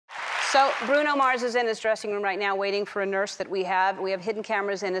So Bruno Mars is in his dressing room right now waiting for a nurse that we have. We have hidden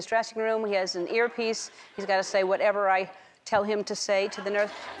cameras in his dressing room. He has an earpiece. He's got to say whatever I tell him to say to the nurse.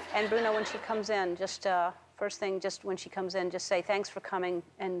 And Bruno, when she comes in, just first thing, just when she comes in, just say, thanks for coming,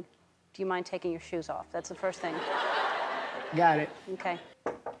 and do you mind taking your shoes off? That's the first thing. Got it. Okay.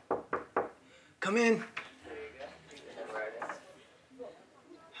 Come in.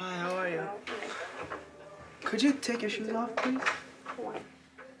 Hi, how are you? Could you take your shoes off, please? What?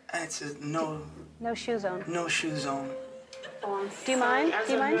 It says no. No shoe zone. No shoe zone. Oh, Do you mind? As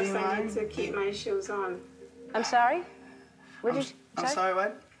Do you a mind? nurse, Do you I mind? need to keep my shoes on. I'm sorry? What did you I'm sorry,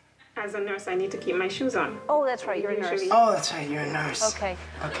 what? As a nurse, I need to keep my shoes on. Oh, that's right, you're a nurse. Usually- Oh, that's right, you're a nurse. Okay.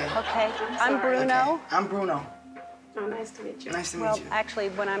 Okay. Okay. I'm I'm sorry. Bruno. Okay. I'm Bruno. Oh, nice to meet you. Nice to meet Well, you. actually,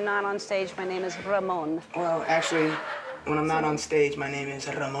 when I'm not on stage, my name is Ramon. Well, actually, when I'm not on stage, my name is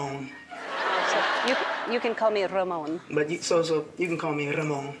Ramon. So you can call me Ramon. But so you can call me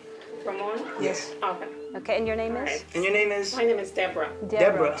Ramon. Ramon? Yes. Okay. Okay, and your name is? Right. And your name is? My name is Deborah.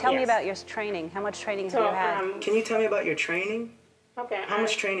 Deborah. Tell me Yes. about your training. How much training have So, you had? Can you tell me about your training? okay. How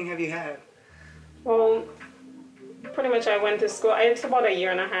much training have you had? Well, pretty much I went to school. It's about a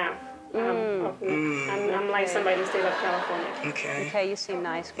year and a half. I'm licensed by the state of California. Okay. Okay, you seem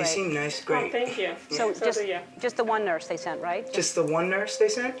nice. You Great. seem nice. Oh, Great. thank you. So do you. just the one nurse they sent, right? Just the one nurse they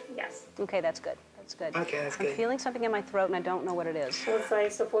sent? Yes. Okay, that's good. That's good. Okay, that's I'm good. feeling something in my throat and I don't know what it is. Was I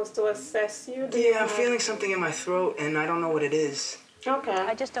supposed to assess you? Do you Yeah, I'm have- feeling something in my throat and I don't know what it is. Okay.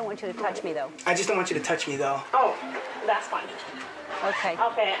 I just don't want you to touch me, though. I just don't want you to touch me though. Oh, that's fine. Okay.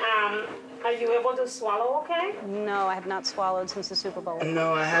 Okay. Are you able to swallow? Okay. No, I have not swallowed since the Super Bowl.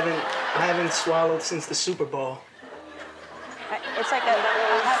 No, I haven't swallowed since the Super Bowl. It's like I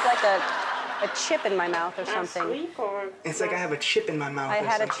have like a chip in my mouth or something. Sleep or? It's like I have a chip in my mouth. I or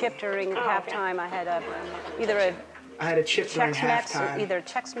had a something. chip during okay. halftime. I had either a I had a chip during Chex Mix, or halftime. either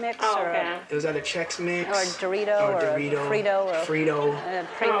Chex Mix Oh, or okay. It was either Chex Mix or Dorito or a Frito or Frito. a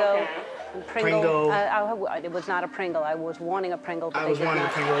Pringo. Okay. Pringle. It was not a Pringle. I was wanting a Pringle, but I they was did wanting a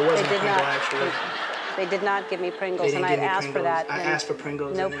not. Pringle. It wasn't they a did Pringle, not, actually. They did not give me Pringles, They and didn't I give me asked for Pringles. that. I and asked for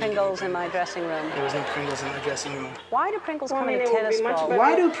Pringles. No and they didn't give me Pringles in my dressing room. There was no Pringles in my dressing room. Why do Pringles come I in mean, a it would tennis be much ball? better-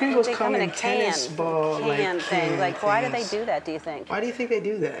 Why do Pringles They come in a tennis ball can thing? Like, why do they things? do that? Do you think? Why do you think they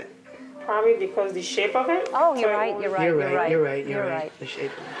do that? Probably because the shape of it. Oh, you're So it right. won't- You're right. You're You're right. right. You're right. The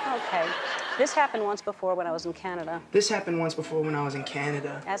shape of it. Okay. This happened once before when I was in Canada. This happened once before when I was in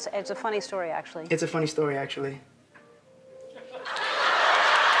Canada. It's a funny story, actually. It's a funny story, actually.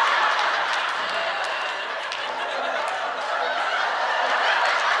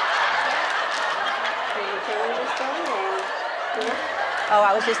 Can you tell me the story or? Yeah? Oh,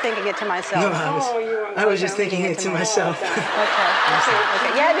 I was just thinking it to myself. No, Oh, you were. I was just okay. thinking it to myself. Okay.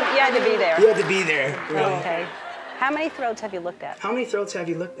 Okay. You had to be there. You had to be there. Really. Okay. How many throats have you looked at? How many throats have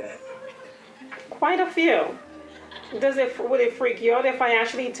you looked at? Quite a few. Would it freak you out if I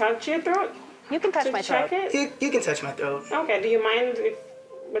actually touch your throat You can touch to my check throat. it? You can touch my throat. Okay. Do you mind if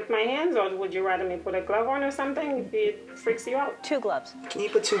with my hands, or would you rather me put a glove on or something if it freaks you out? 2 gloves. Can you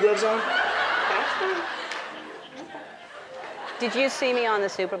put 2 gloves on? That's fine. Did you see me on the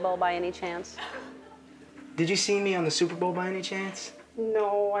Super Bowl by any chance? Did you see me on the Super Bowl by any chance?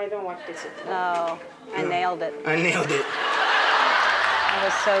 No, I don't watch this. Oh, I nailed it. I nailed it. It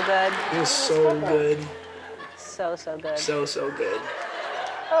was so good. It was so good. So good. So good.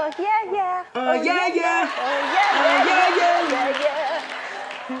 Oh, yeah, yeah. Oh, yeah, yeah. Oh, yeah, yeah, yeah. yeah,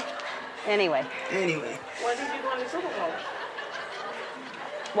 yeah. Anyway, Anyway, What did you do on the Super Bowl?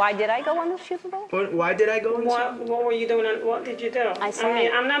 why did I go on the Super Bowl? why did I go in the Super Bowl? What were you doing? What did you do? I sang.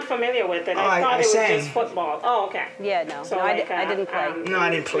 mean, I'm not familiar with it. Oh, I thought I it was sang. just football. Oh, okay. Yeah, no. So No, like, I didn't play. No, I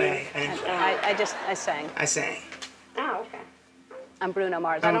didn't play. I didn't play. I sang. I sang. Oh, okay. I'm Bruno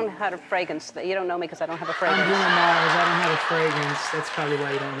Mars. I don't have a fragrance. You don't know me because I don't have a I'm fragrance. Bruno Mars. I don't have a fragrance. That's probably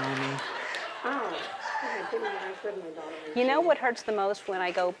why you don't know me. Oh, I put my daughter in. You know what hurts the most when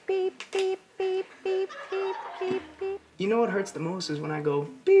I go beep, beep, beep, beep, beep, beep, beep? You know what hurts the most is when I go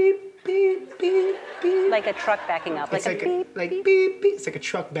beep, beep, beep, beep. Like a truck backing up. It's Like a beep, like beep. beep, beep. It's like a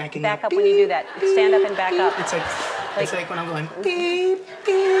truck backing Back up. up when you do that. Stand up and back up. It's like Like- when I'm going beep,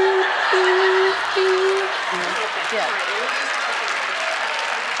 beep, beep, beep. Yeah.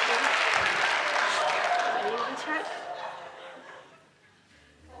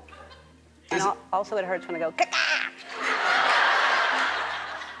 And also it hurts when I go,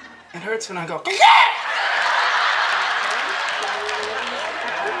 It hurts when I go.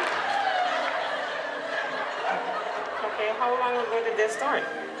 Okay, how long ago did this start?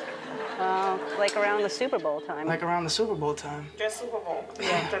 like around the Super Bowl time. Like around the Super Bowl time. Just Super Bowl.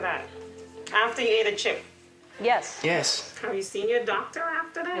 After that. After you ate a chip. Yes. Yes. Have you seen your doctor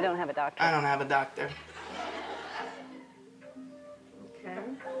after that? I don't have a doctor. I don't have a doctor. Okay.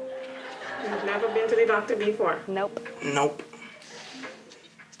 You've never been to the doctor before? Nope. Nope.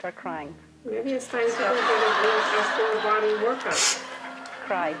 Start crying. Maybe it's time to go get a full body workout.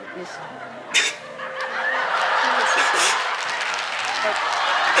 Cry. Just...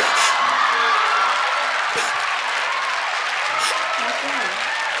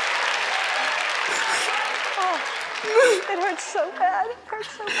 It hurts so bad. It hurts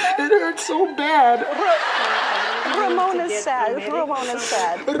so bad. It hurts so bad. Ramona's sad. Ramona's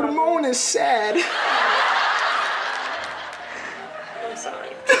sad. Ramona's sad. I'm sorry.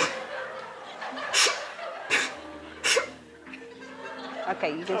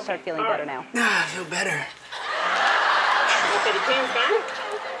 Okay, you can start feeling better now. I feel better. Okay, the pain's gone?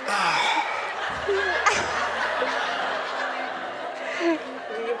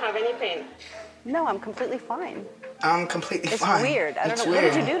 Do you have any pain? No, I'm completely fine. I'm completely It's fine. weird. I don't know. Weird.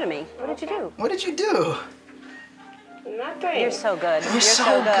 What did you do to me? What did you do? What did you do? Nothing. You're so good. You're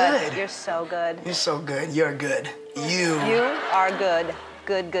so good. You're so good. You're so good. You're good. You are good.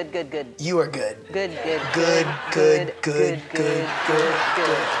 Good, good, good, good. You are good. Good, good, Good, good, good, good, good,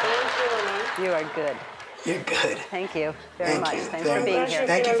 good. You are good. You're good. Thank you very much. you. Thanks for being here.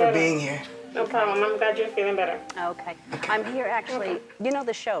 Thank you for being here. No problem. I'm glad you're feeling better. Okay. I'm here actually. You know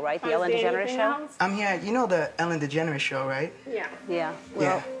the show, right? The Is Ellen there DeGeneres anything Show? else? I'm here. You know the Ellen DeGeneres show, right? Yeah. Yeah. Well,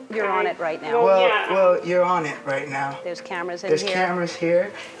 Yeah. you're on it right now. Well, yeah. Well, you're on it right now. There's cameras in There's here. cameras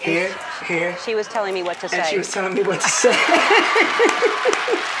here, here, here. She was telling me what to say. And she was telling me what to say.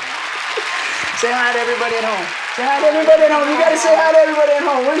 Say hi to everybody at home. Say hi to everybody at home. You gotta say hi to everybody at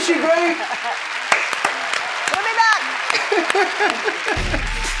home. Wasn't she great? We'll be back.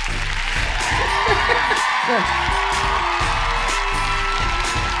 Good.